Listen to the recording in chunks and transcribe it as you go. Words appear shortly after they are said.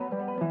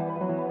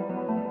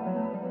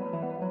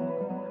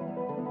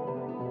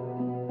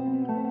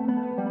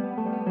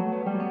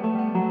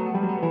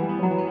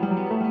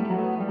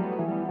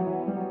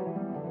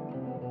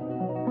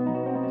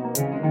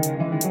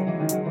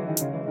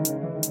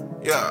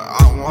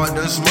I want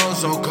the smoke,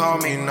 so call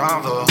me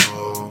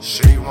Navajo.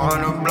 She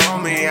wanna blow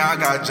me, I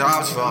got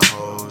jobs for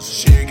hoes.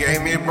 She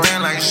gave me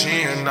brain like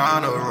she in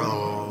on a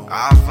roll.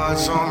 I fucked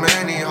so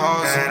many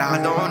hoes that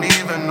I don't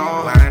even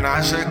know when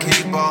I should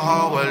keep a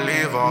hoe or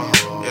leave a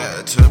hoe.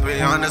 Yeah, to be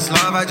honest,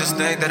 love, I just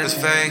think that it's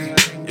fake.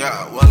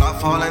 Yeah, well, I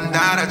fall and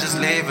die, I just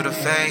leave it a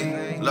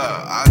fate. Look,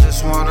 I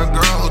just want a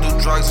girl who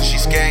do drugs and she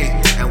skate.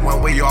 And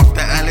when we off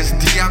the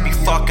LSD, I be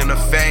fucking her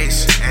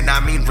face. And I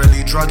mean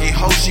really druggy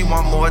hoe, she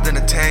want more than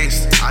a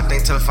taste. I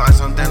think to find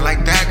something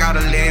like that,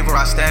 gotta leave where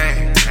I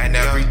stay. And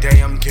every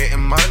day I'm getting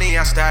money,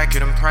 I stack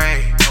it and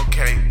pray.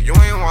 Okay, you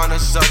ain't wanna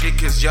suck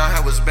it cause your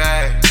head was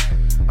bad.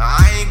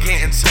 I ain't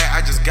getting tight,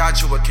 I just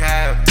got you a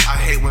cab. I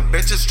hate when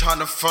bitches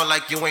tryna front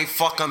like you ain't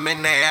fuck 'em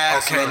in their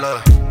ass. Okay,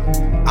 look,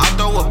 I'll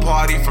throw a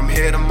party from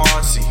here to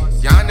Marcy.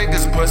 Y'all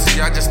niggas pussy,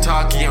 I just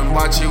talky and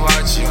watchy.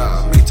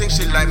 Me think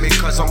she like me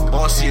cause I'm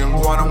bossy and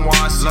wanna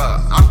watch.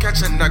 Look, I'm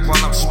catching neck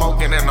while I'm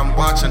smoking and I'm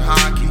watching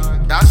hockey.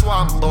 That's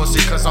why I'm bossy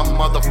cause I'm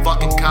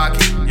motherfucking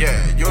cocky.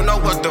 Yeah, you know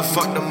what the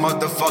fuck the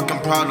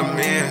motherfucking problem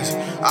is.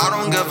 I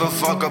don't give a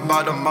fuck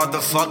about a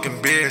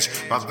motherfucking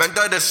bitch. My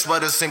Vendetta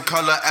sweater same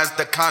color as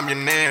the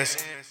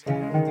communist.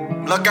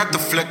 Look at the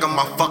flick on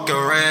my fucking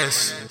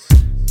wrist.